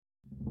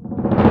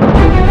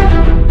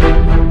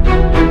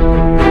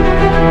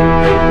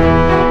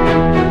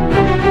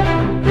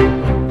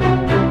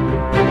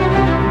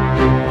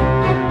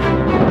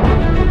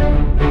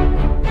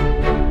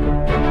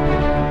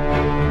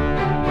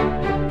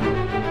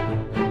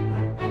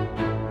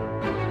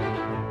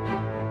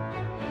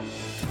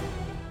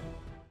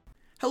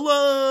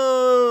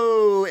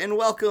Hello, and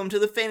welcome to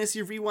the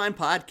Fantasy Rewind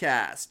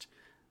podcast.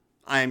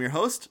 I am your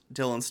host,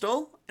 Dylan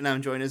Stoll, and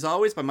I'm joined as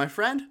always by my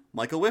friend,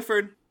 Michael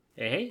Whifford.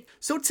 Hey.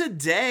 So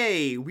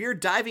today, we are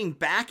diving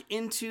back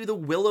into the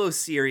Willow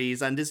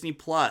series on Disney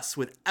Plus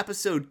with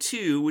episode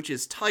 2, which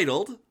is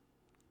titled...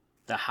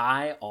 The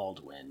High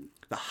Aldwin.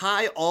 The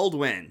High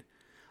Aldwin.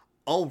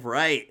 All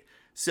right.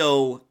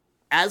 So,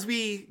 as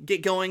we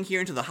get going here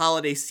into the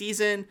holiday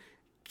season...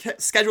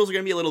 schedules are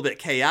going to be a little bit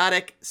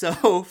chaotic,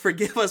 so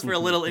forgive us for a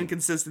little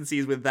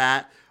inconsistencies with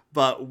that,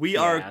 but we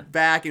are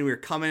back and we're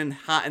coming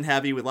hot and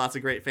heavy with lots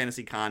of great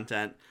fantasy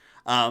content.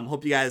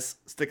 Hope you guys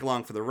stick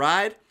along for the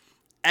ride.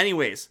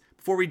 Anyways,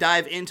 before we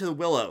dive into the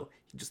Willow,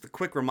 just the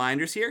quick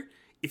reminders here.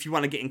 If you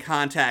want to get in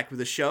contact with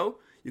the show,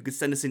 you can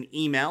send us an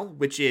email,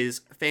 which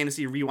is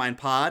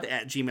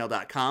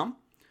fantasyrewindpod@gmail.com.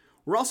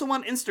 We're also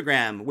on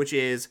Instagram, which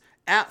is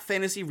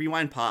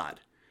 @fantasyrewindpod.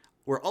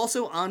 We're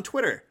also on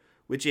Twitter,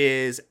 which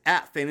is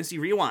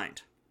 @FantasyRewind.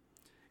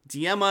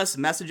 DM us,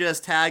 message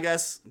us, tag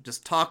us,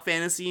 just talk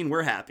fantasy, and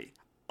we're happy.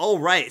 All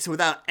right, so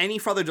without any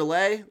further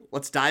delay,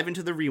 let's dive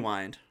into the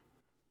rewind.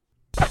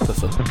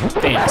 Fantasy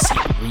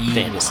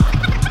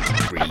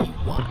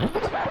Rewind.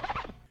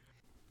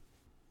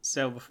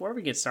 So before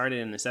we get started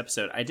in this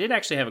episode, I did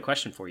actually have a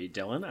question for you,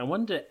 Dylan. I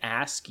wanted to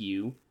ask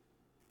you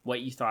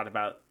what you thought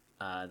about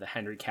the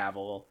Henry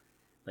Cavill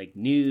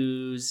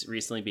news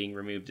recently being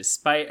removed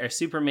despite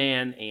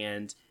Superman,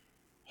 and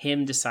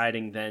him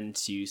deciding then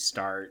to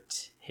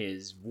start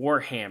his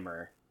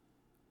Warhammer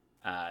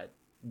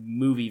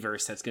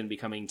movieverse that's going to be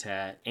coming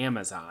to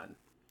Amazon.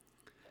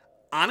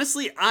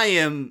 Honestly, I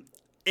am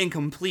in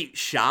complete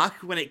shock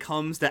when it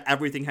comes to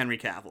everything Henry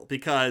Cavill,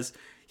 because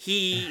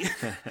he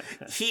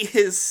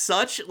is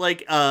such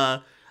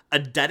a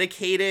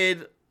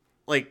dedicated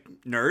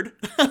nerd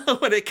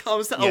when it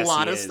comes to a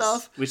lot of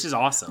stuff, which is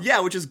awesome. Yeah,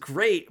 which is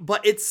great,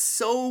 but it's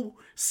so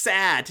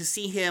sad to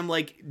see him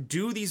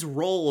do these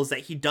roles that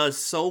he does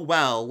so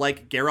well,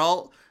 like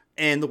Geralt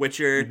in The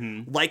Witcher,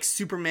 like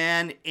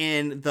Superman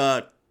in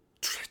the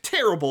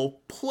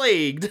terrible,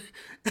 plagued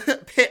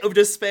pit of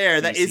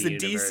despair that is the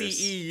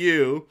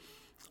DCEU.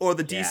 Or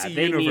the DC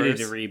they universe. Needed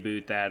to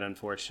reboot that,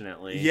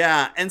 unfortunately.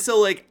 Yeah, and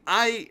so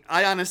I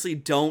honestly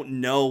don't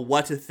know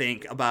what to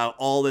think about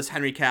all this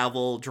Henry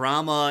Cavill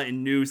drama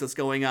and news that's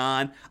going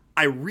on.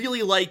 I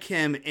really like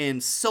him in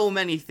so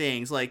many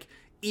things.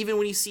 Even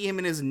when you see him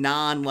in his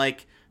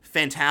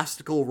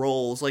fantastical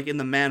roles, like in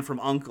The Man from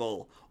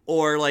U.N.C.L.E.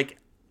 or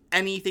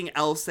anything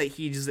else that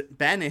he's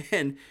been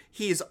in,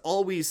 he is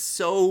always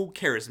so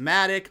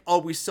charismatic,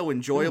 always so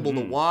enjoyable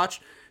to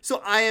watch. So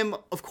I am,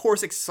 of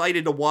course,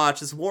 excited to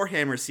watch this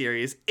Warhammer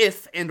series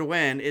if and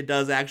when it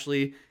does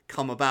actually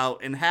come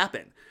about and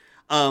happen.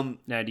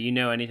 Now, do you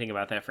know anything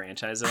about that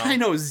franchise at all? I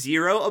know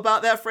zero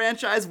about that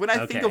franchise. When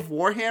I think of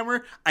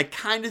Warhammer, I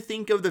kind of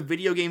think of the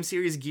video game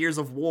series Gears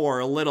of War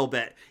a little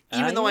bit,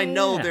 even though I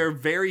know they're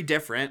very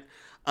different.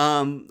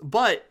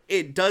 But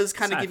it does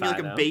kind of give me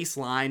a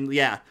baseline,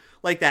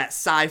 like that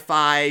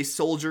sci-fi,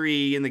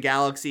 soldiery in the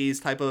galaxies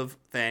type of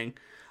thing.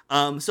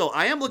 So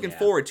I am looking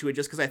forward to it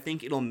just because I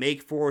think it'll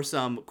make for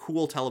some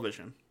cool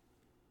television.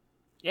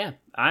 Yeah,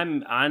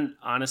 I'm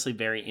honestly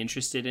very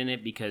interested in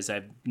it because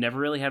I've never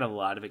really had a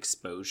lot of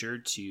exposure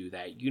to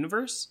that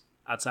universe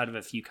outside of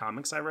a few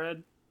comics I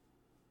read.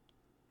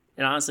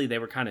 And honestly, they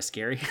were kind of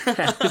scary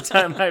at the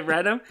time I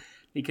read them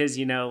because,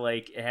 it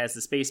has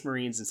the Space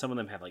Marines and some of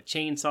them have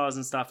chainsaws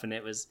and stuff. And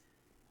it was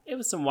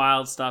some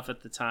wild stuff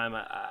at the time.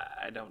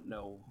 I don't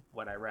know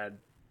what I read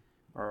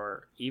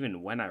or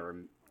even when I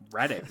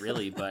read it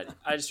really, but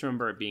I just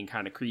remember it being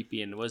kind of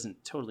creepy and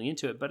wasn't totally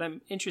into it, but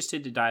I'm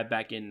interested to dive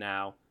back in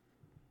now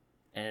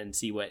and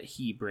see what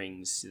he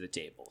brings to the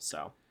table.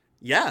 So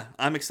yeah,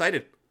 I'm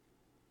excited.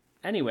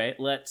 Anyway,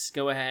 let's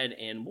go ahead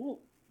and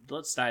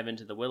let's dive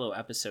into the Willow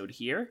episode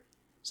here.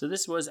 So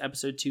this was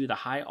episode 2, The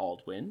High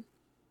Aldwin,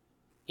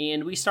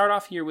 and we start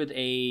off here with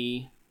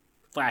a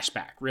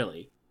flashback,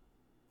 really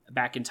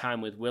back in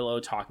time with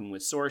Willow talking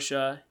with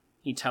Sorsha.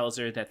 He tells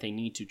her that they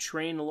need to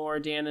train Elora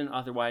Danan,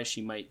 otherwise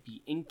she might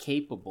be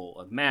incapable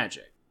of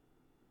magic.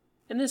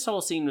 And this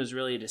whole scene was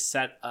really to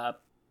set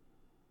up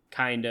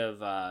kind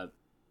of, I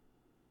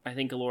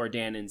think, Elora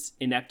Danan's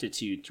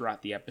ineptitude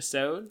throughout the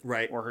episode.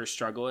 Right. Or her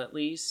struggle, at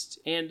least.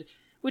 And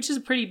which is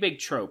a pretty big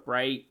trope,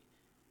 right?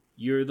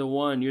 You're the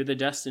one, you're the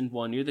destined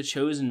one, you're the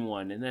chosen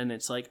one. And then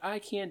it's I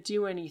can't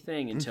do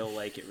anything until,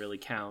 it really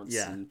counts.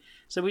 Yeah. And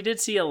so we did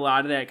see a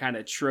lot of that kind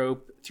of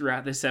trope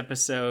throughout this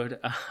episode.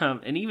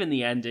 And even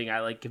the ending,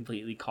 I,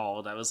 completely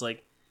called. I was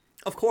like,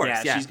 of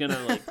course, yeah. She's going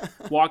to,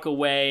 walk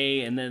away.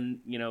 And then,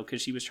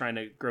 because she was trying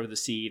to grow the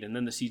seed. And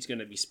then the seed's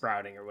going to be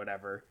sprouting or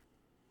whatever.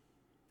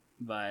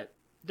 But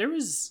there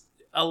was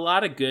a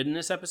lot of good in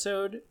this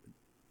episode.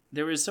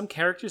 There was some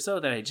characters, though,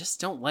 that I just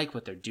don't like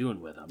what they're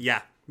doing with them.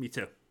 Yeah, me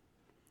too.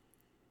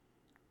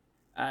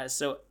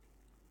 So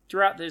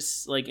throughout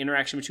this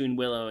interaction between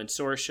Willow and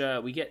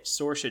Sorsha, we get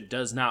Sorsha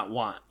does not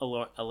want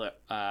Elora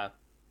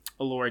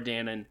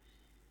Danan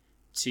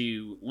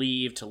to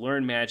leave to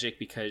learn magic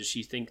because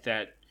she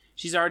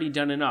She's already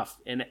done enough.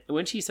 And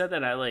when she said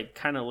that, I like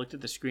kind of looked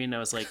at the screen and I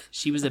was like,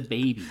 she was a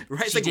baby.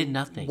 Right? She did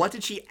nothing. What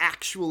did she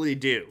actually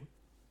do?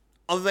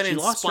 Other than she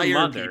inspire lost her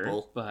mother,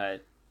 people.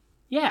 But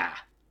yeah.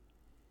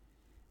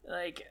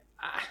 Like,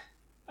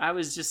 I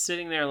was just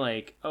sitting there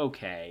like,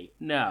 okay,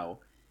 no.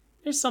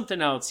 There's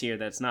something else here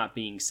that's not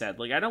being said.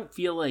 Like, I don't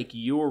feel like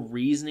your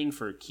reasoning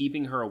for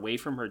keeping her away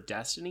from her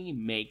destiny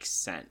makes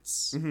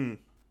sense. Mm-hmm.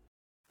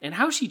 And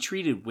how she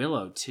treated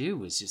Willow, too,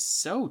 was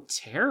just so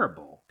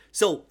terrible.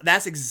 So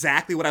that's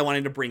exactly what I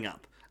wanted to bring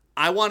up.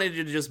 I wanted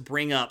to just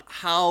bring up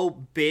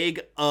how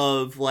big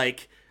of,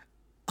 like,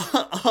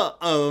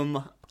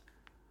 how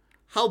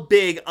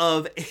big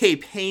of a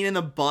pain in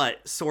the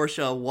butt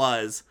Sorsha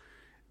was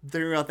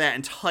throughout that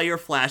entire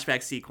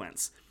flashback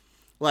sequence.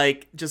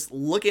 Like, just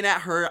looking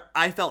at her,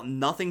 I felt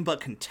nothing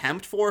but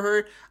contempt for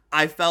her.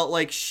 I felt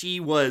like she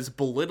was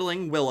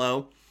belittling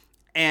Willow,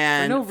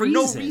 and for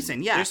no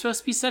reason. Yeah, they're supposed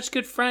to be such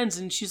good friends,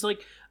 and she's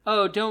like,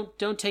 "Oh,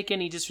 don't take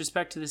any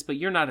disrespect to this, but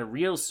you're not a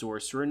real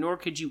sorcerer, nor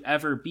could you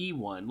ever be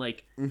one."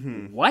 Like,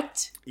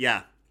 what?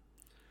 Yeah.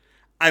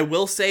 I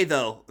will say,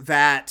 though,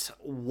 that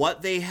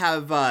what they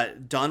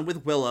have done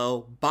with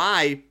Willow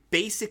by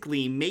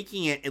basically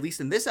making it, at least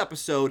in this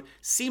episode,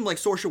 seem like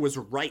Sorsha was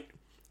right.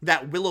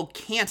 That Willow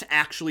can't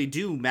actually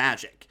do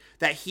magic.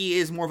 That he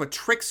is more of a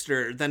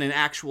trickster than an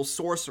actual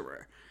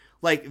sorcerer.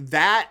 Like,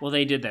 that... Well,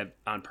 they did that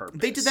on purpose.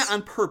 They did that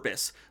on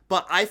purpose.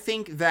 But I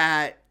think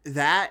that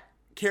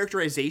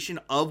characterization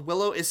of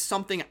Willow is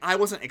something I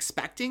wasn't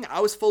expecting. I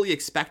was fully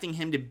expecting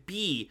him to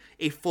be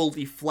a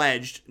fully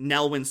fledged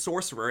Nelwyn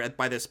sorcerer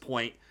by this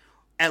point.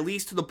 At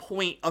least to the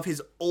point of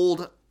his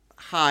old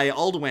high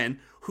Aldwin,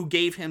 who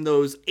gave him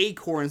those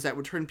acorns that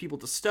would turn people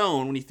to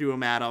stone when he threw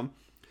them at him.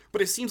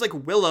 But it seems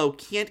like Willow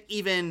can't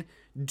even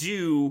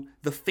do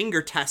the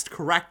finger test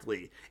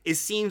correctly. It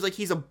seems like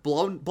he's a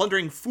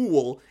blundering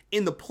fool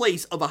in the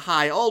place of a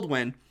high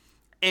Aldwin,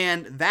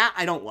 and that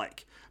I don't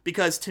like.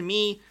 Because to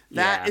me,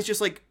 that is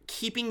just like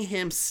keeping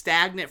him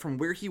stagnant from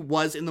where he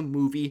was in the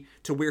movie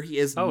to where he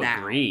is now.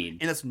 Agreed.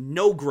 And that's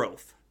no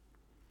growth.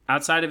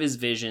 Outside of his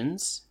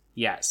visions,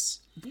 yes.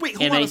 Wait,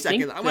 hold on a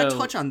second. I want to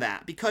touch on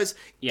that. Because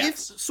if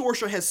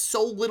Sorsha has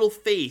so little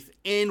faith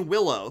in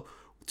Willow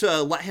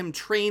to let him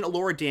train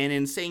Elora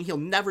Danan, saying he'll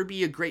never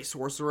be a great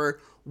sorcerer,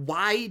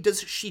 why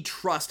does she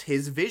trust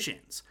his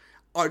visions?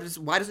 Or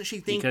why doesn't she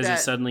think because it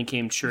suddenly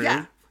came true?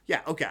 Yeah,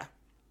 okay.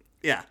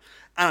 Yeah.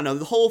 I don't know.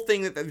 The whole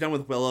thing that they've done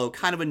with Willow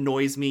kind of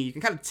annoys me. You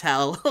can kind of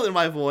tell in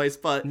my voice,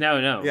 but...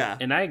 No. Yeah.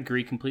 And I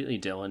agree completely,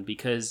 Dylan,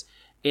 because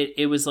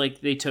it was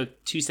like they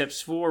took 2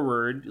 steps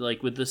forward,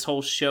 like with this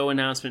whole show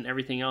announcement and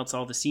everything else,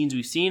 all the scenes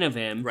we've seen of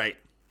him. Right.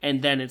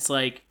 And then it's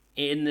like,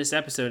 in this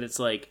episode, it's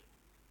like,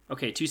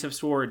 okay, 2 steps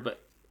forward,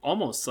 but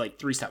almost like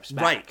 3 steps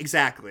back. Right,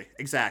 exactly.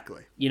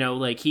 You know,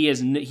 like he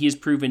has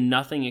proven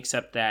nothing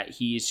except that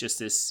he's just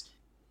this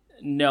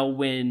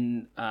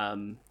no-win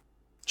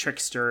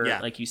trickster.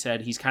 Like you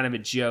said, he's kind of a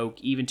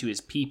joke even to his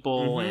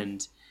people,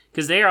 and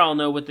because they all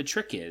know what the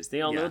trick is.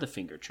 They all know the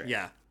finger trick.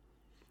 Yeah.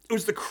 It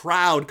was the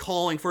crowd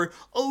calling for,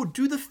 oh,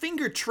 do the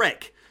finger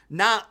trick.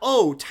 Not,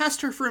 oh,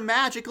 test her for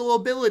magical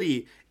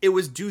ability. It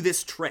was do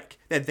this trick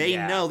that they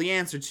know the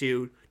answer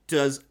to.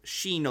 Does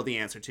she know the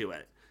answer to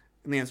it?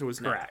 And the answer was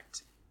no.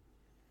 Correct.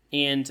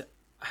 And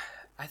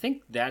I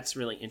think that's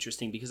really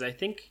interesting because I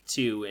think,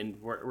 too,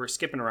 and we're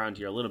skipping around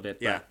here a little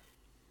bit, but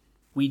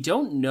we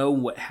don't know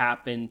what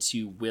happened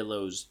to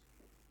Willow's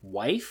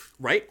wife.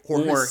 Right.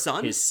 Or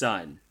his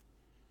son.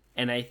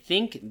 And I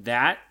think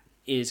that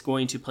is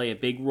going to play a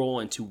big role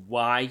into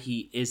why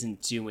he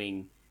isn't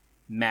doing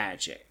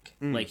magic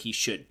like he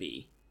should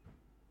be.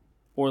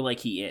 Or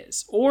like he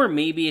is. Or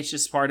maybe it's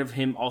just part of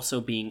him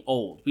also being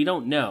old. We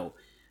don't know.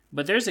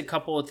 But there's a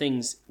couple of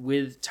things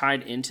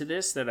tied into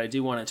this that I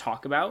do want to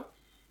talk about.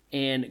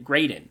 And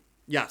Graydon.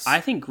 Yes.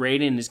 I think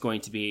Graydon is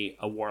going to be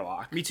a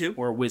warlock. Me too.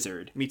 Or a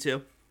wizard. Me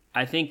too.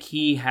 I think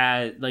he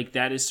had, like,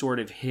 that is sort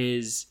of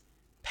his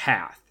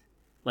path.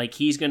 Like,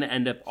 he's going to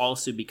end up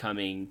also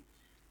becoming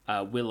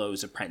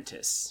Willow's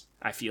apprentice,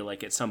 I feel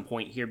like, at some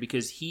point here.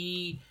 Because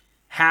he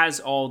has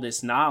all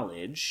this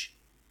knowledge.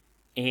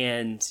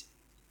 And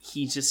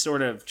he's just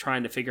sort of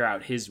trying to figure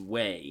out his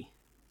way.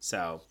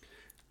 So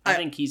I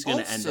think he's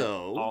going to end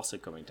up also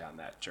going down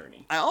that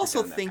journey. I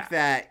also think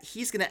that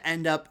he's going to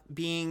end up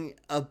being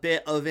a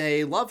bit of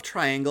a love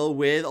triangle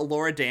with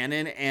Elora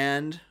Danan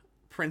and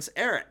Prince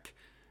Eric.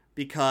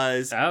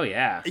 Because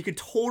you could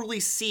totally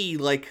see,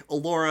 like,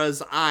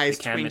 Alora's eyes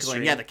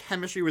twinkling. Yeah, the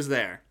chemistry was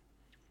there.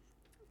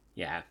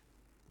 Yeah.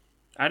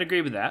 I'd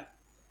agree with that.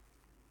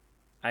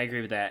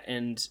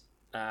 And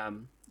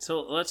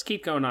so let's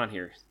keep going on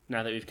here,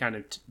 now that we've kind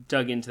of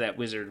dug into that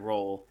wizard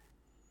role.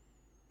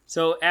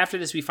 So after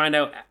this, we find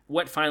out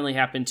what finally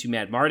happened to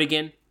Mad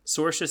Mardigan.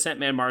 Sorsha sent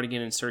Mad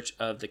Mardigan in search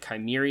of the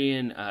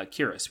Chimerian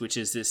cuirass, which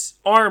is this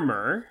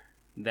armor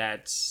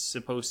that's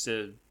supposed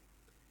to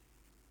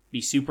be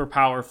super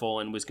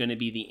powerful and was going to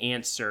be the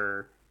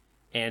answer.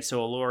 And so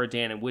Elora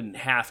Danan wouldn't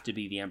have to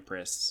be the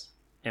Empress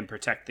and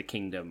protect the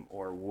kingdom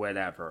or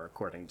whatever,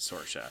 according to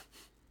Sorsha.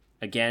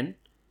 Again,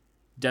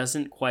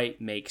 doesn't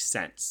quite make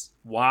sense.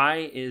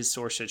 Why is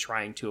Saoirse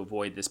trying to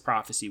avoid this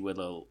prophecy with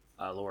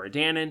Laura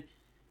Dannon?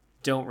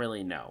 Don't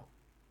really know.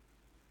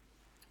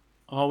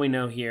 All we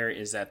know here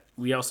is that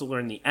we also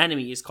learn the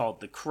enemy is called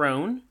the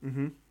Crone,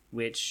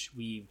 which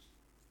we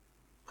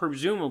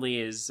presumably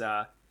is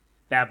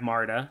Bab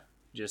Marta,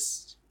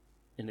 just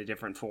in a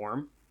different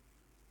form.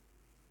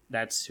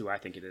 That's who I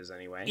think it is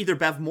anyway. Either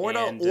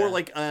Bavmorda or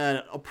like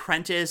an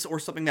apprentice or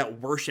something that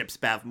worships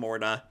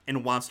Bavmorda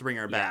and wants to bring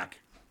her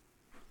back.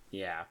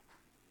 Yeah.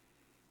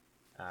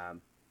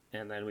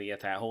 And then we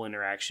get that whole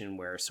interaction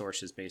where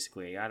Saoirse is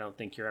basically, I don't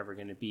think you're ever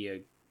going to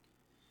be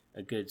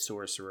a good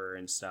sorcerer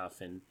and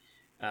stuff. And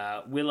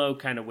Willow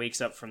kind of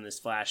wakes up from this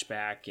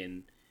flashback,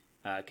 and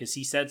because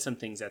he said some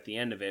things at the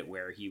end of it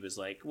where he was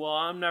like, well,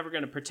 I'm never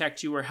going to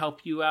protect you or help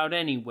you out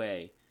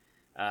anyway.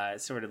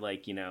 Sort of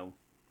like,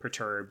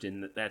 perturbed,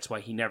 and that's why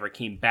he never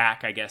came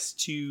back, I guess,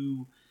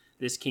 to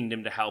this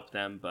kingdom to help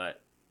them,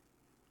 but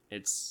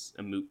it's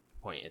a moot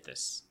point at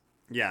this.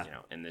 Yeah.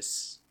 In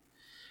this,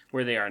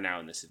 where they are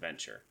now in this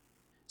adventure.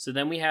 So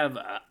then we have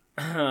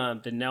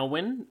the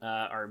Nelwyn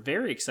are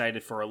very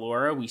excited for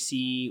Allura. We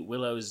see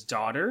Willow's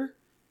daughter,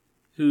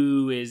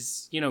 who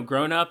is,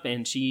 grown up,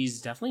 and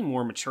she's definitely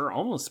more mature,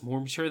 almost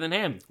more mature than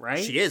him, right?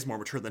 She is more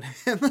mature than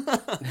him.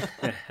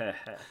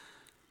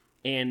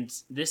 And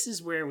this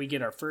is where we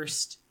get our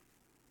first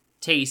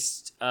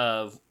taste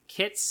of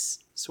Kit's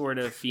sort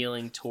of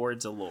feeling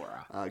towards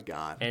Allura. Oh,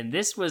 God. And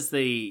this was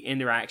the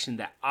interaction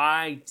that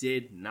I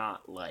did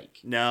not like.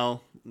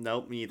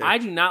 Nope, me either. I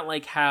do not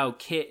like how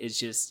Kit is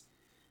just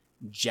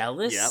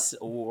jealous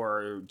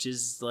or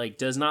just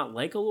does not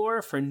like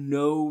Allura for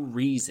no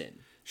reason.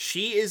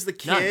 She is the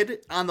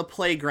kid on the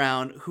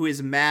playground who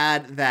is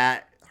mad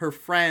that her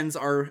friends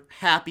are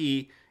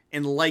happy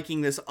and liking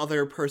this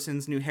other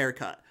person's new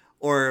haircut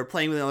or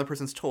playing with another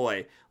person's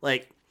toy.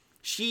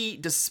 She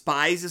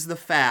despises the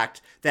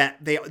fact that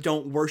they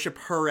don't worship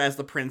her as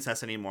the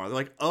princess anymore. They're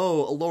like,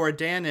 oh, Allura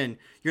Dannon,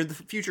 you're the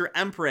future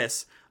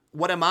empress.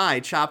 What am I,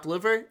 chopped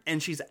liver?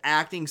 And she's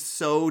acting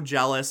so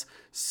jealous,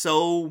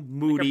 so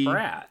moody. Like a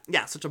brat.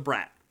 Yeah, such a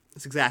brat.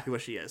 That's exactly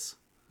what she is.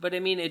 But I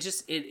mean,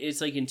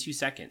 it's like in 2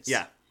 seconds.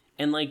 Yeah.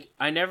 And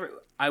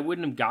I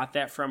wouldn't have got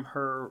that from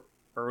her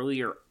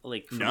earlier,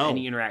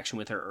 any interaction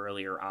with her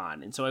earlier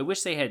on. And so I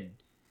wish they had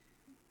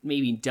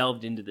maybe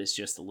delved into this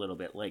just a little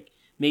bit.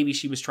 Maybe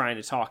she was trying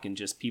to talk and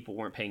just people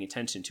weren't paying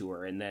attention to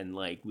her, and then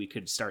we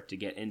could start to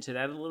get into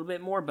that a little bit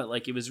more. But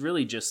it was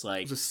really just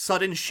it was a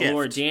sudden shift.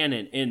 Allura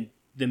Dannon, and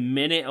the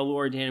minute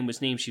Allura Dannon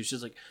was named, she was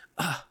just like,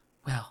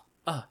 well,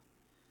 I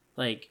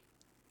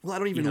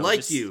don't even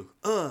like you.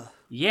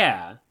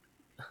 Yeah,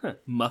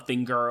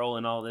 muffin girl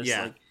and all this,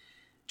 yeah.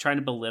 Trying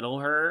to belittle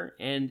her,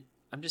 and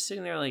I'm just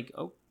sitting there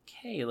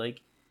okay,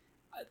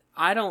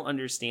 I don't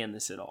understand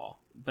this at all.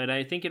 But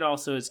I think it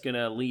also is going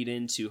to lead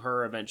into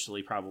her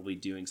eventually probably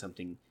doing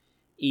something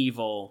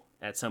evil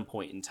at some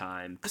point in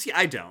time. See,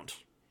 I don't.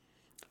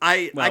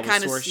 I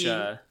kind of see...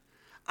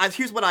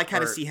 here's what I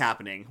kind of see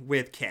happening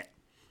with Kit.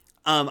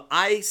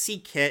 I see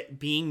Kit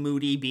being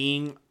moody,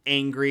 being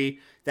angry,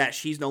 that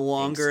she's no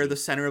longer the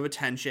center of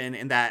attention,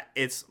 and that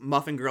it's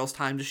Muffin Girl's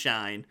time to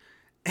shine.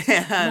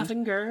 And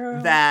Muffin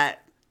Girl.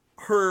 That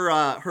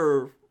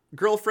her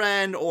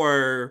girlfriend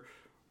or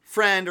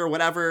friend or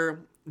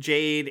whatever...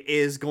 Jade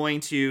is going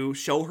to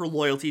show her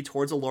loyalty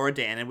towards Allura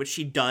Dannon, which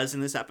she does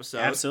in this episode.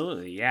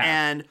 Absolutely, yeah.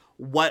 And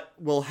what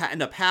will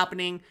end up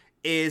happening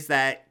is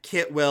that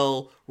Kit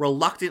will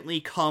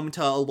reluctantly come to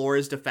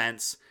Allura's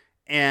defense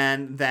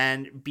and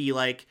then be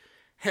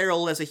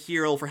heralded as a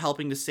hero for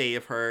helping to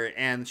save her,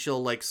 and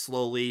she'll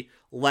slowly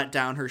let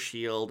down her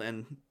shield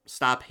and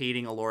stop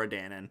hating Allura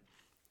Dannon.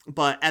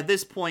 But at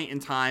this point in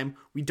time,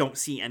 we don't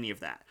see any of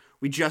that.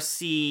 We just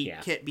see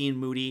Kit being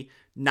moody,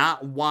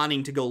 not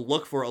wanting to go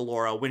look for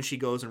Allura when she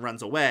goes and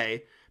runs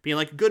away, being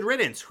like, good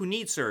riddance, who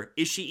needs her?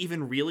 Is she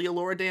even really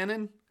Allura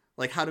Dannon?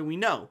 How do we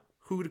know?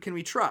 Who can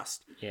we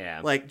trust?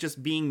 Yeah.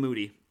 Just being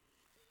moody.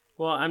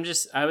 Well,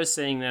 I was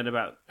saying that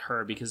about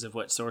her because of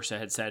what Saoirse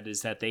had said,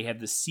 is that they have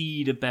the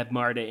seed of Bab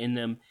Marta in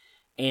them,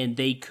 and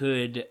they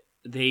could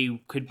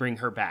bring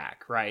her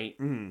back, right?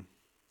 Mm.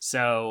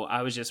 So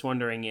I was just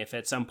wondering if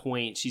at some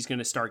point she's going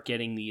to start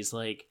getting these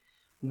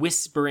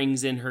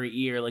whisperings in her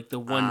ear, the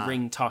One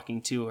Ring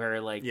talking to her,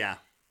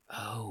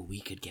 oh,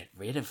 we could get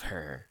rid of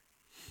her,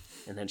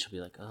 and then she'll be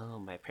like, oh,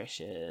 my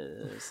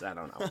precious, I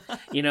don't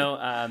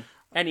know.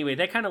 Anyway,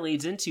 that kind of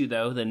leads into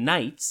though the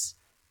knights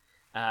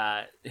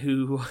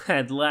who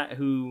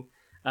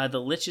the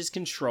Lich is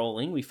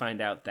controlling. We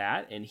find out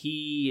that, and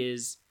he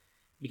is,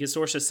 because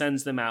Saoirse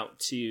sends them out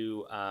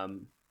to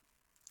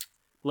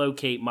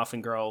locate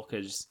Muffin Girl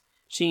because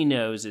she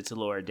knows it's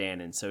Allura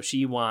Dannon, so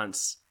she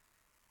wants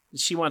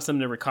them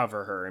to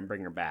recover her and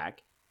bring her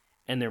back,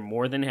 and they're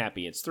more than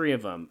happy. It's 3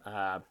 of them.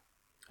 I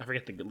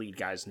forget the lead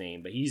guy's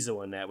name, but he's the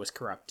one that was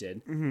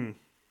corrupted. Mm-hmm.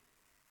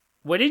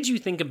 What did you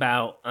think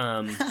about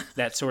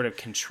that sort of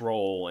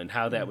control and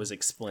how that was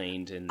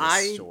explained in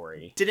this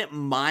story? I didn't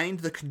mind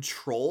the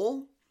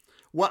control.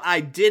 What I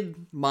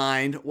did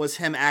mind was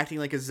him acting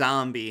like a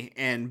zombie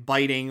and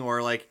biting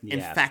or like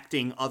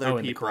infecting other people.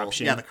 And the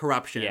corruption. Yeah, the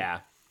corruption.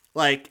 Yeah.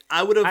 Like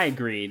I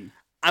agreed.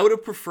 I would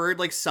have preferred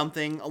like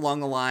something along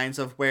the lines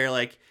of where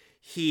like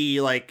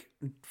he like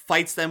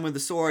fights them with the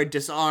sword,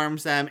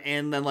 disarms them,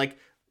 and then like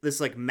this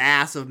like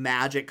mass of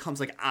magic comes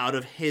like out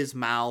of his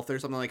mouth or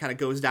something, like kind of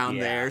goes down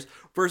theirs,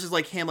 versus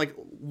like him like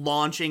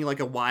launching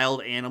like a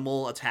wild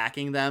animal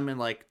attacking them and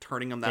like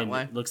turning them that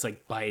way. It looks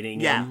like biting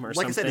them or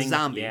like something. I said, a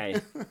zombie. Yeah.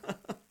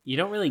 You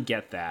don't really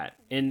get that.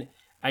 And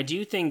I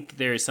do think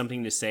there's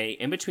something to say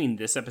in between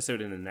this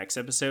episode and the next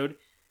episode.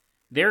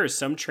 There are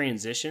some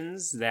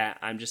transitions that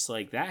I'm just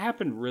like, that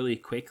happened really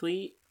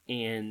quickly,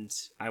 and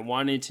I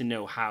wanted to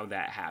know how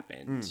that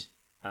happened.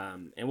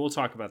 And we'll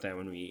talk about that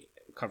when we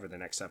cover the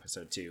next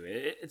episode too.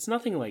 It's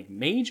nothing like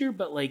major,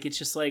 but like it's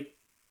just like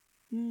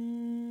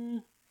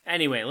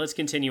anyway, let's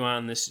continue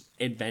on this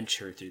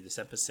adventure through this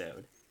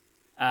episode.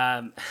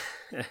 Yeah,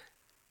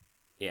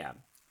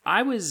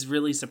 I was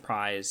really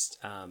surprised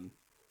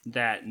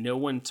that no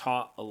one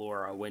taught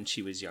Allura when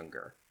she was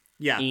younger.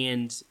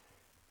 And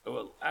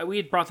we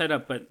had brought that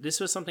up, but this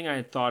was something I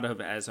had thought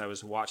of as I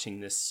was watching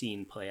this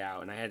scene play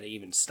out, and I had to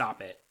even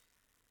stop it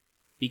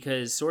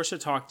because Saoirse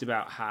talked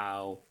about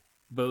how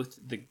both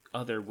the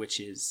other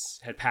witches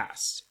had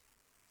passed.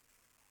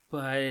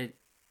 But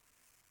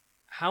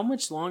how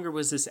much longer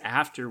was this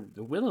after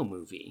the Willow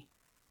movie?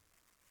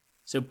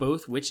 So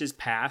both witches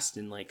passed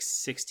in like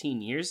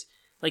 16 years?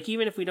 Like,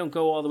 even if we don't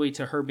go all the way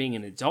to her being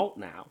an adult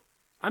now,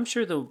 I'm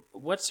sure the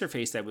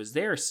what's-her-face that was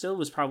there still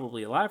was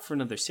probably alive for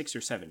another 6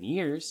 or 7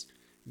 years.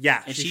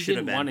 Yeah, and she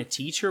didn't want to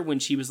teach her when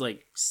she was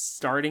like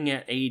starting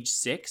at age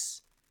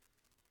 6.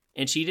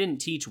 And she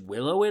didn't teach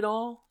Willow at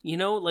all. You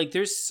know, like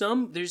there's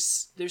some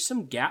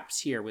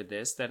gaps here with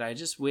this that I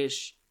just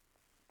wish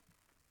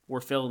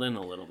were filled in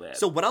a little bit.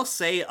 So what I'll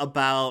say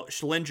about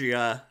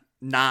Shalindria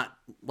not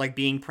like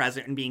being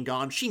present and being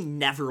gone, she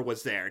never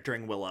was there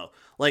during Willow.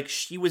 Like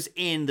she was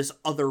in this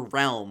other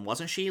realm,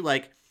 wasn't she?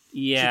 Like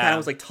she kind of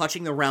was like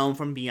touching the realm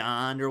from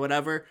beyond or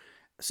whatever.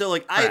 So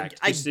like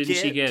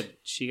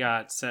she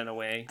got sent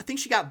away. I think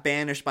she got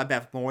banished by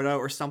Bavmorda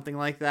or something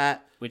like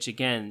that. Which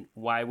again,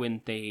 why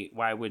wouldn't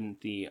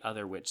the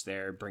other witch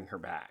there bring her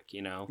back,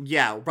 you know?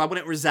 Yeah, why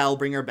wouldn't Rizal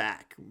bring her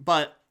back?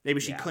 But maybe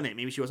she couldn't.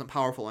 Maybe she wasn't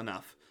powerful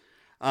enough.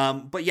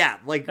 But yeah,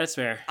 like that's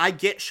fair. I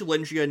get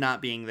Shalindria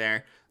not being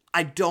there.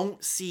 I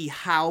don't see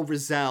how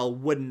Rizal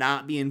would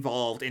not be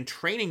involved in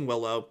training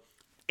Willow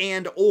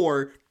and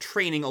or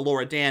training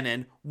Allura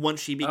Dannon once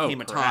she became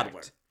a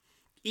toddler.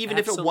 Even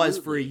if it was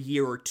for a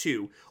year or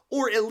two.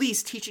 Or at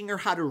least teaching her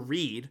how to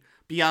read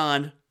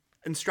beyond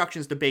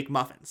instructions to bake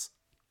muffins.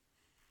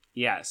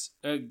 Yes,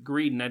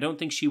 agreed. And I don't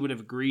think she would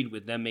have agreed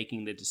with them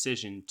making the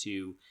decision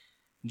to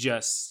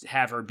just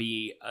have her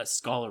be a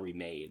scullery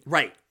maid.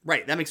 Right.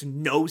 That makes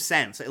no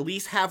sense. At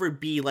least have her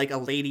be like a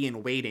lady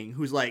in waiting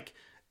who's like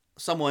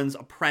someone's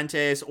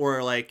apprentice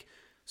or like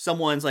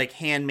someone's like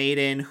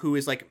handmaiden who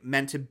is like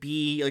meant to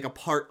be like a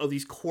part of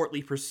these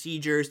courtly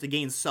procedures to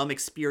gain some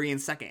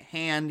experience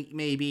secondhand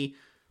maybe.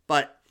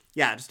 But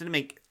yeah, it just didn't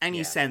make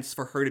any sense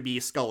for her to be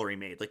a scullery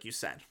maid like you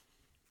said.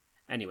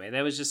 Anyway,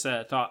 that was just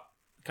a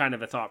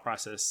thought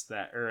process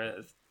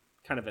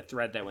kind of a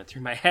thread that went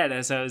through my head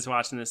as I was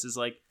watching this, is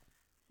like,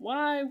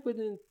 why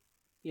wouldn't,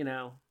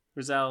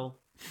 Rizal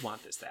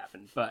want this to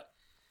happen? But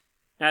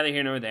neither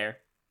here nor there.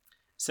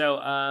 So,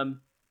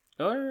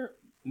 or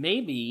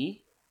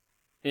maybe,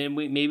 and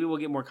maybe we'll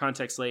get more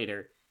context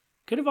later,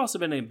 could have also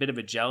been a bit of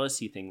a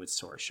jealousy thing with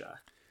Saoirse.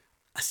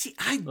 See,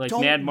 I like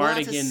don't Mad want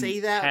Mardigan to say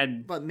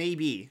that, but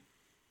maybe.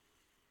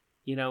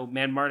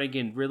 Mad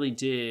Mardigan really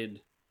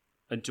did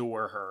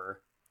adore her,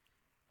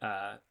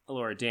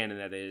 Allura Dannon,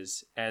 that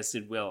is, as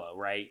did Willow,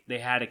 right? They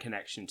had a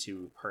connection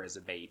to her as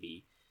a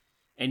baby.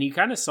 And you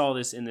kind of saw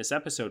this in this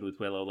episode with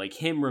Willow, like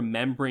him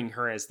remembering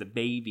her as the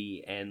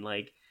baby and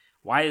like,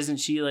 why isn't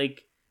she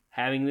like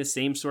having the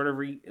same sort of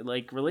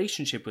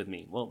relationship with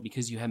me? Well,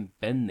 because you haven't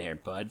been there,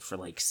 bud, for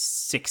like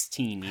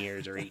 16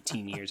 years or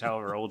 18 years,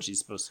 however old she's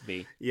supposed to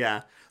be.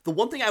 Yeah. The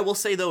one thing I will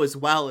say though as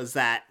well is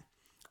that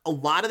a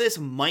lot of this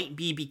might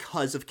be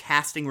because of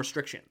casting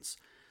restrictions.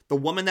 The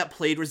woman that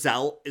played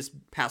Rizal is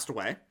passed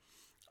away.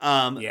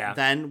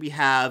 Then we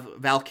have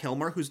Val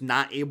Kilmer, who's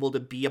not able to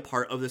be a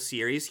part of the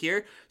series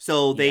here.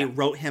 So they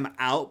wrote him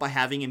out by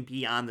having him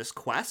be on this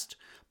quest.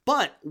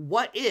 But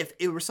what if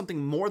it was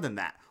something more than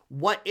that?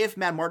 What if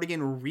Mad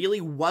Mardigan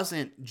really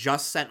wasn't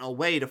just sent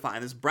away to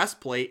find this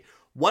breastplate?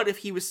 What if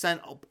he was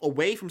sent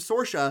away from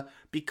Saoirse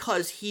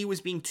because he was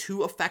being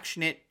too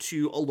affectionate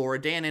to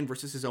Allura Dannon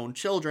versus his own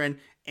children,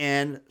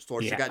 and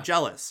Saoirse got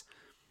jealous?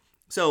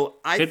 So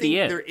I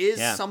think there is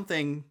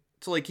something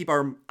to like keep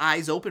our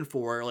eyes open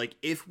for, like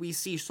if we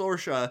see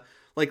Saoirse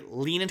like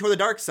lean into the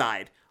dark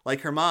side,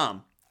 like her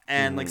mom,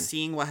 and like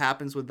seeing what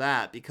happens with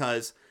that,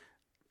 because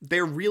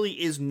there really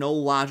is no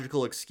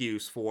logical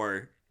excuse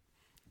for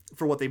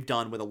what they've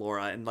done with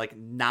Allura and like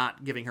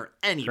not giving her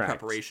any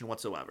preparation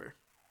whatsoever.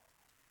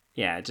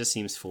 Yeah, it just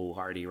seems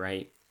foolhardy,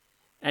 right?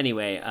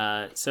 Anyway,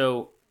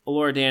 so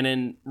Elora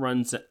Danon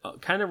runs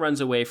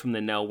away from the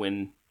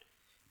Nelwyn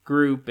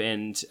group,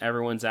 and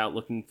everyone's out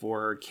looking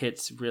for her.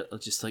 Kit's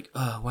just like,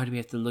 oh, why do we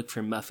have to look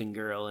for Muffin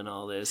Girl and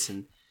all this?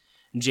 And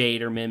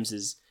Jade, or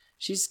Mims,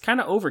 she's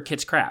kind of over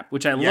Kit's crap,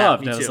 which I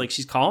loved. I was like,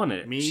 she's calling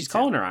it. She's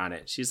calling her on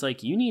it. She's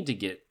like, you need to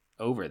get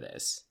over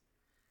this.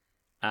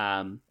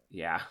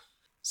 Yeah.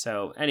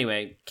 So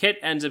anyway, Kit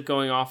ends up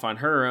going off on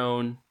her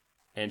own,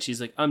 and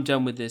she's like, I'm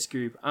done with this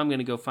group. I'm going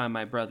to go find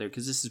my brother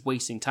because this is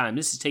wasting time.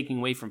 This is taking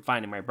away from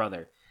finding my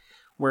brother.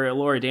 Where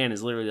Elora Danon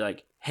is literally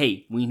like,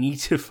 hey, we need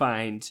to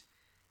find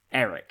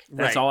Eric.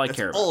 That's all I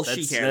care about. All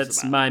she cares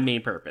that's about. my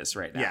main purpose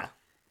right now. Yeah.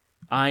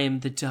 I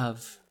am the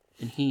dove,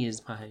 and he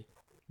is my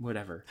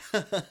whatever.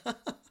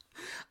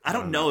 I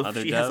don't know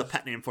if she has a dove?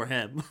 pet name for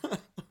him.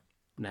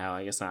 No,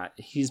 I guess not.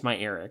 He's my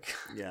Eric.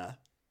 Yeah.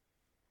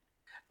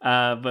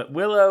 But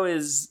Willow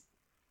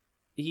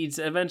he's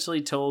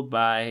eventually told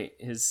by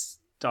his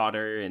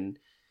daughter, and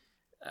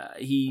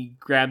he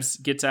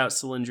gets out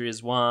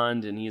Cylindria's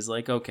wand, and he's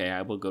like, okay,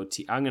 I will go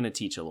I'm going to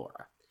teach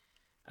Elora.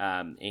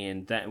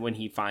 And that when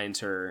he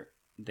finds her,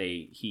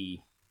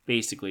 he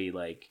basically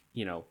like,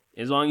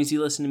 as long as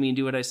you listen to me and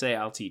do what I say,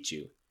 I'll teach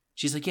you.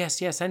 She's like,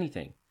 yes,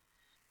 anything.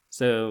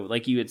 So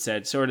like you had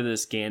said, sort of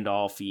this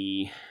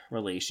Gandalf-y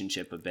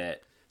relationship a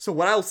bit. So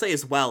what I'll say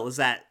as well is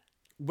that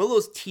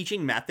Willow's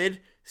teaching method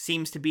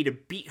seems to be to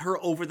beat her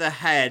over the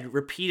head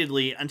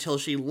repeatedly until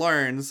she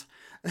learns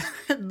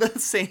the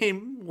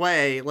same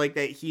way like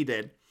that he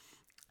did.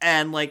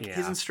 And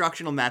his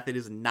instructional method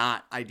is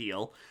not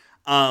ideal.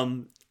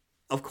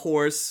 Of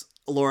course,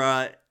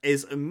 Elora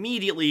is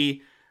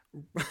immediately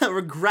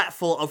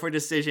regretful of her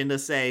decision to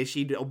say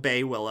she'd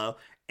obey Willow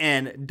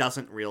and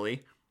doesn't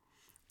really.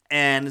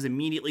 And is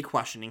immediately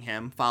questioning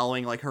him,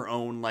 following her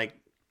own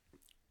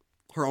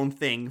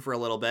thing for a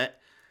little bit.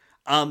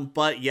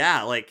 But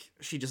yeah,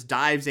 she just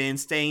dives in,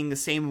 saying the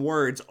same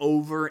words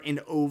over and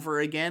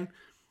over again.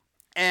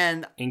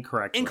 And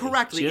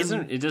incorrectly.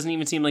 It doesn't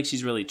even seem like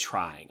she's really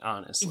trying,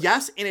 honestly.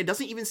 Yes, and it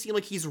doesn't even seem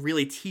like he's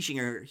really teaching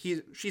her.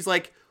 She's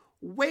like,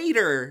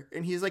 waiter,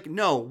 and he's like,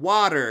 no,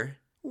 water.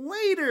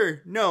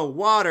 Waiter, no,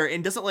 water,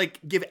 and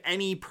doesn't give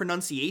any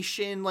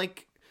pronunciation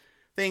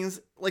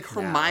things.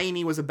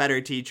 Hermione was a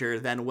better teacher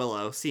than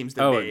Willow seems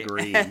to be.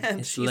 Agreed.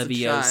 It's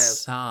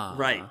Leviosa.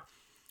 Right.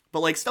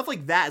 But stuff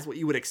like that is what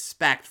you would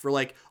expect for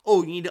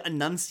you need to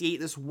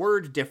enunciate this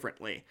word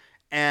differently.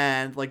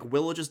 And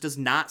Willow just does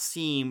not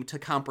seem to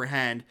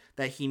comprehend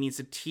that he needs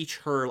to teach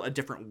her a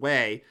different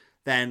way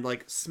than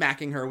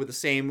smacking her with the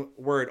same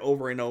word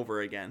over and over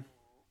again.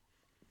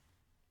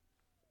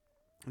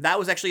 That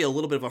was actually a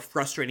little bit of a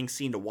frustrating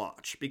scene to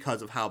watch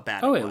because of how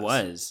bad it was. Oh, it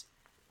was.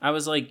 I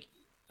was like,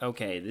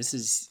 okay, this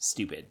is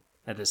stupid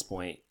at this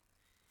point.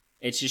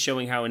 It's just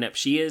showing how inept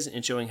she is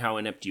and showing how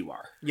inept you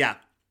are. Yeah.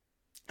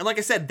 And like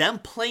I said, them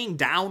playing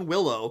down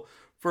Willow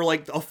for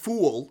a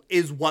fool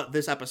is what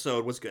this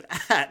episode was good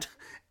at.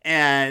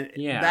 And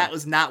that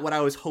was not what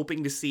I was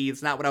hoping to see.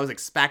 It's not what I was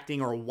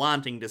expecting or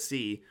wanting to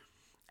see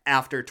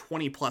after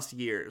 20 plus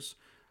years.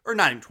 Or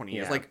not even 20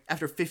 years,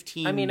 after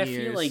 15 years. I mean, I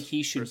feel like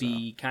he should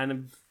be kind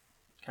of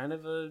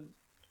a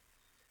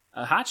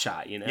hot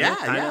shot, Yeah,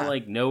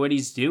 kind of know what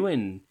he's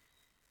doing.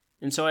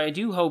 And so I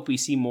do hope we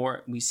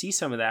see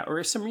some of that,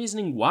 or some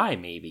reasoning why,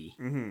 maybe.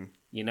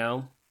 Mm-hmm.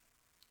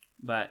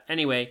 But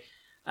anyway,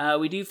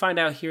 we do find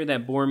out here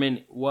that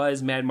Borman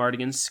was Mad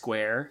Mardigan's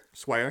Squire.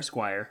 His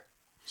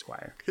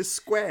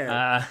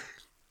square.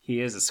 He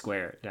is a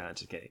square. No,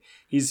 just kidding.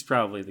 He's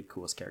probably the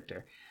coolest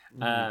character.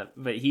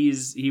 But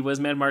he was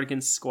Mad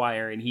Mardigan's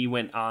squire, and he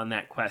went on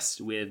that quest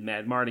with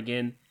Mad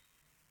Mardigan,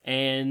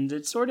 and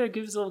it sort of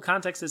gives a little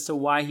context as to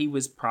why he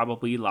was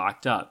probably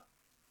locked up,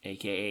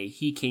 aka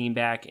he came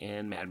back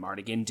and Mad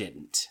Mardigan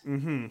didn't.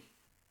 Mm-hmm.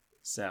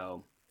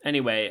 So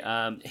anyway,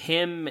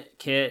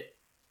 Kit,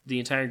 the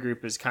entire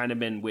group has kind of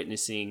been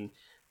witnessing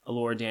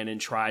Elora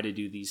Danon try to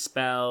do these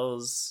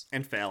spells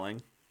and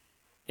failing.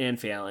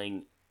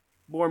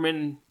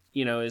 Borman,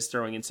 is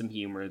throwing in some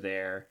humor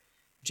there.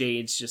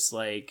 Jade's just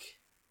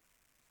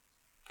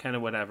kind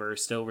of whatever,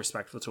 still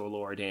respectful to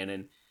Elora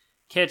Danon.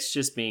 Kit's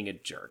just being a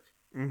jerk.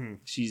 Mm-hmm.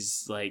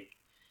 She's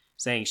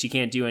saying she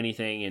can't do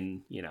anything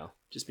and,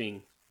 just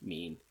being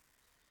mean.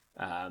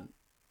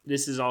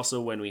 This is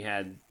also when we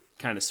had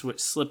kind of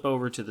slip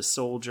over to the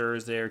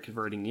soldiers there,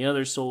 converting the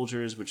other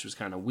soldiers, which was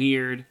kind of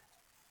weird.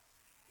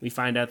 We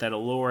find out that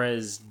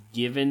Elora's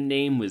given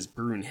name was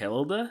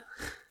Brunhilde.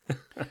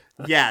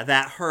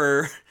 Yeah,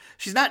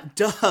 she's not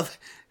Dove.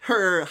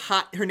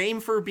 Her name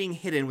for being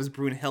hidden was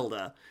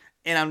Brunhilde.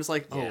 And I'm just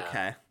like, oh,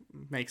 okay.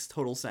 Makes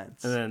total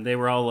sense. And then they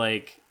were all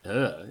like,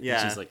 ugh.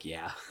 Yeah. And she's like,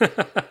 yeah.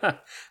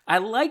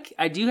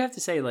 I do have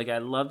to say, I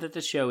love that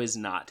the show is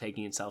not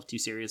taking itself too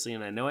seriously.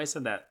 And I know I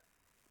said that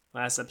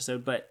last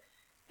episode, but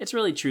it's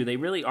really true. They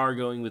really are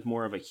going with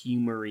more of a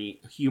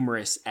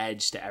humorous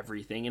edge to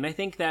everything. And I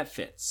think that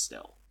fits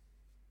still.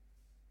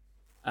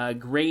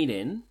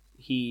 Graydon,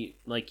 he,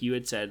 like you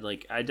had said,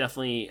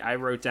 I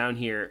wrote down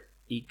here,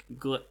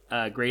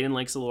 Graydon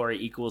likes Elora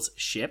equals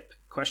ship, ?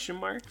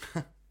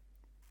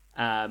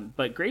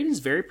 But Graydon's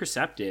very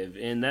perceptive,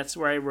 and that's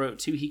where I wrote,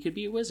 too, he could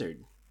be a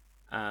wizard.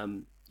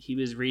 He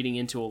was reading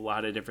into a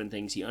lot of different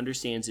things. He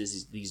understands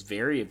these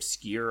very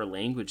obscure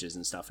languages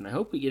and stuff, and I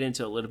hope we get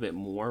into a little bit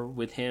more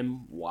with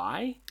him.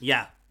 Why?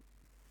 Yeah.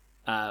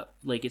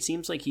 It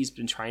seems like he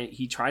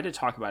tried to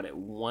talk about it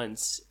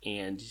once,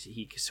 and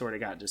he sort of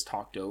got just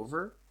talked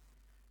over.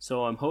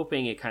 So I'm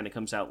hoping it kind of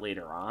comes out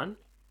later on.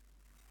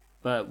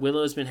 But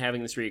Willow's been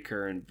having this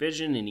recurrent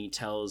vision, and he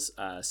tells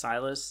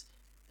Silas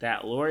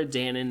that Laura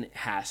Dannon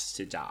has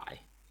to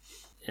die.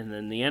 And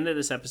then the end of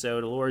this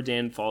episode, Laura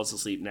Dannon falls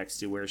asleep next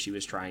to where she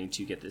was trying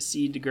to get the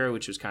seed to grow,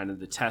 which was kind of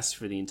the test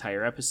for the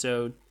entire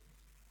episode.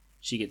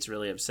 She gets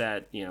really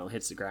upset,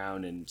 hits the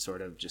ground and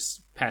sort of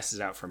just passes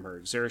out from her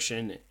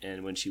exertion.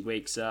 And when she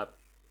wakes up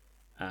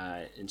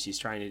and she's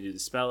trying to do the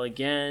spell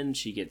again,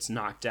 she gets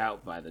knocked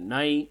out by the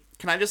knight.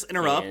 Can I just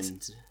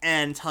interrupt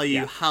and tell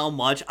you how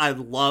much I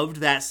loved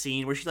that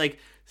scene where she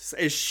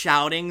is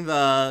shouting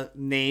the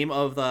name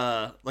of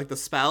the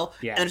spell,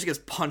 and then she gets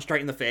punched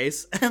right in the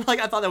face, and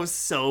I thought that was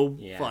so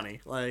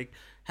funny.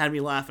 Had me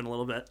laughing a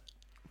little bit.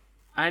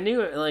 I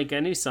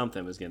knew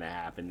something was gonna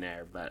happen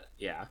there, but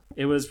yeah,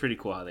 it was pretty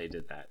cool how they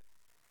did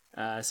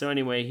that. So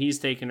anyway, he's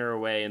taking her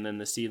away, and then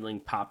the seedling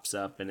pops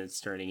up, and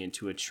it's turning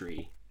into a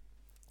tree.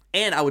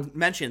 And I would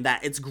mention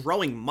that it's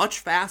growing much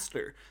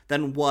faster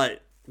than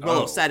what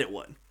Willow said it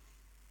would.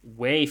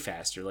 Way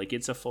faster.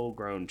 It's a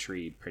full-grown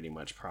tree, pretty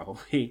much,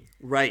 probably.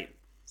 Right.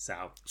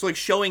 So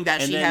showing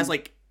that she has,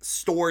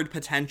 stored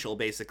potential,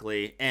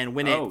 basically. And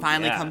when it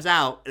finally comes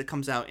out, it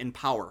comes out in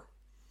power.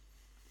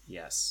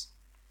 Yes.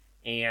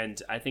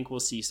 And I think we'll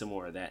see some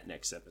more of that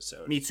next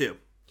episode. Me too.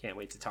 Can't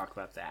wait to talk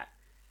about that.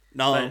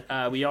 No.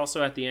 But we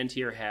also, at the end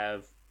here,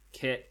 have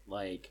Kit,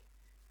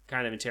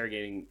 kind of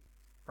interrogating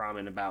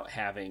Brahmin about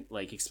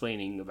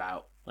explaining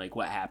about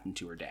what happened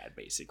to her dad,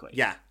 basically.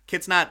 Yeah,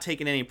 Kit's not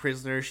taking any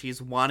prisoners.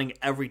 She's wanting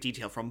every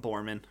detail from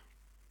Borman.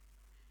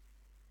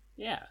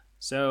 Yeah.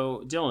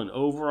 So, Dylan,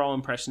 overall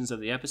impressions of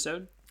the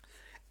episode?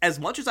 As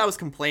much as I was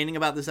complaining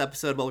about this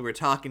episode while we were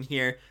talking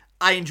here,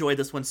 I enjoyed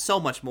this one so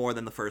much more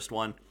than the first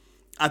one.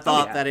 I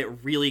thought that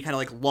it really kind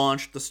of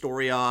launched the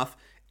story off,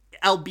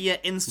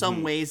 albeit in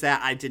some ways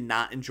that I did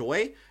not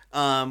enjoy,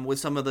 with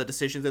some of the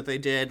decisions that they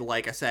did.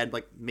 Like I said,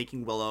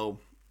 making Willow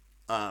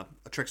a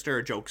trickster,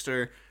 a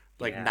jokester,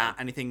 not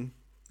anything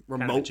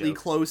remotely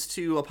close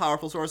to a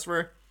powerful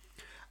sorcerer.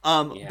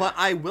 But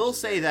I will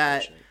say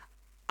that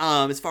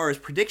as far as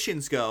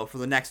predictions go for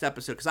the next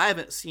episode, because I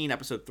haven't seen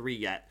episode 3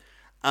 yet,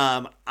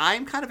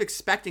 I'm kind of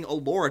expecting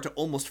Allura to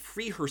almost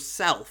free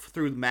herself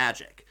through the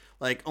magic.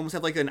 Almost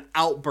have an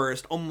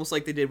outburst, almost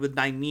like they did with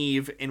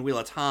Nynaeve in Wheel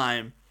of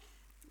Time,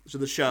 to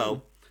the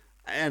show,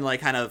 and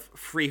kind of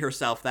free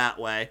herself that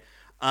way,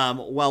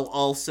 while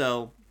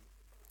also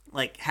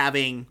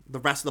having the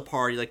rest of the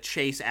party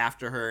chase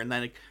after her, and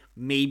then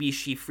maybe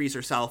she frees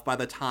herself by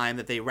the time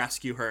that they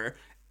rescue her,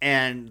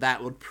 and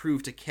that would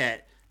prove to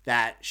Kit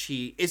that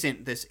she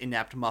isn't this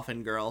inept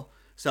muffin girl.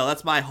 So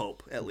that's my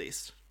hope, at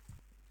least.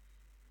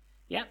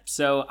 Yeah,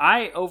 so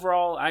I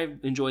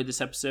enjoyed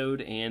this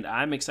episode, and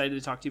I'm excited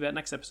to talk to you about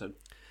next episode.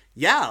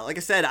 Yeah, like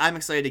I said, I'm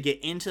excited to get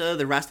into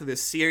the rest of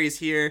this series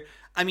here.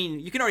 I mean,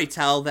 you can already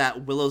tell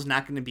that Willow's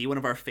not going to be one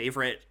of our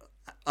favorite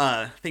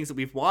things that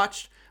we've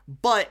watched,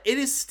 but it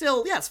is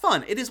still, it's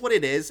fun. It is what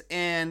it is,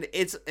 and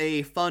it's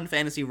a fun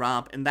fantasy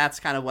romp, and that's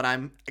kind of what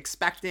I'm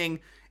expecting,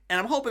 and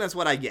I'm hoping that's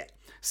what I get.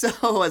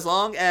 So as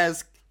long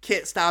as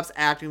Kit stops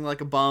acting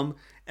like a bum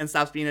and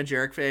stops being a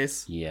jerk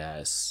face,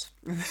 yes,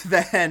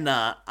 then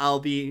I'll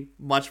be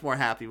much more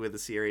happy with the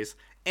series.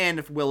 And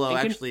if Willow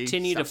actually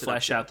continue to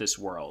flesh out this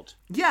world,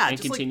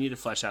 and continue to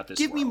flesh out this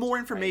give world, me more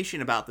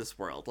information about this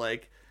world.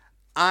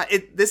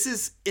 This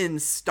is in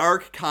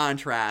stark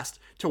contrast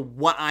to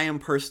what I am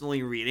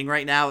personally reading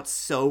right now. It's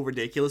so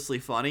ridiculously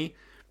funny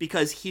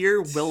because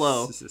here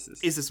Willow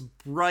is this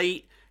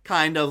bright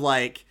kind of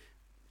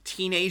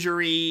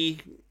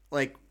teenagery,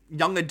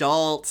 young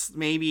adult,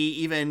 maybe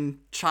even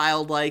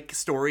childlike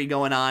story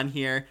going on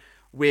here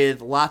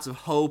with lots of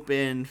hope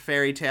and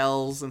fairy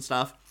tales and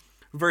stuff,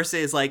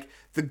 versus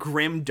the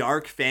grim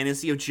dark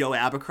fantasy of Joe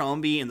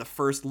Abercrombie in the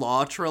First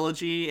Law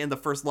trilogy and the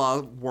First Law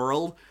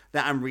world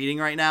that I'm reading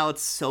right now.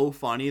 It's so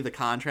funny, the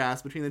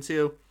contrast between the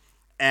two,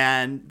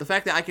 and the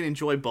fact that I can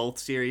enjoy both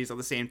series at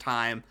the same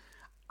time,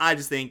 I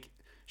just think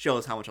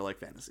shows how much I like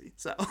fantasy.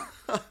 So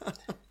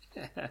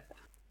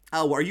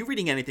are you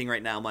reading anything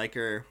right now, Mike?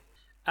 Or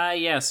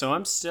yeah, so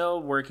I'm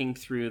still working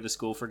through the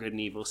School for Good and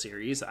Evil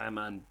series. I'm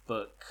on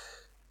book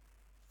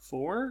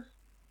 4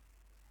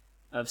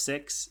 of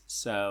 6,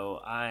 so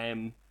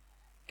I'm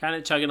kind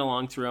of chugging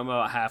along through. I'm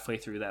about halfway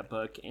through that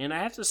book, and I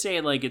have to say,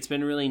 it's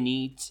been really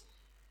neat.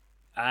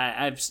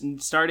 I've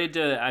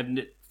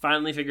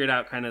finally figured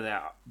out kind of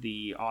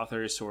the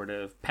author's sort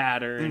of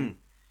pattern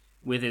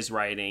with his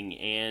writing,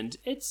 and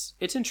it's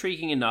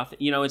intriguing enough.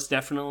 It's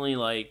definitely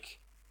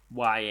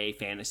YA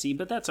fantasy,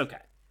 but that's okay.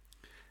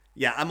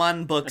 Yeah, I'm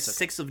on book That's okay.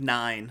 6 of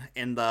 9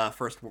 in the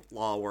First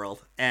Law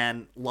world,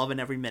 and loving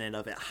every minute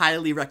of it.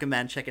 Highly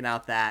recommend checking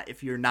out that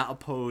if you're not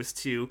opposed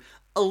to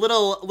a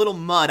little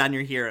mud on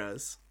your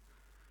heroes.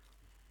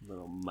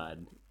 Little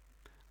mud.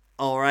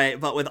 All right,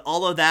 but with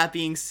all of that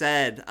being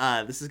said,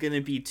 this is going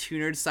to be Two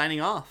Nerds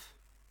signing off.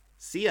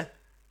 See ya.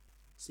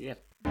 See ya.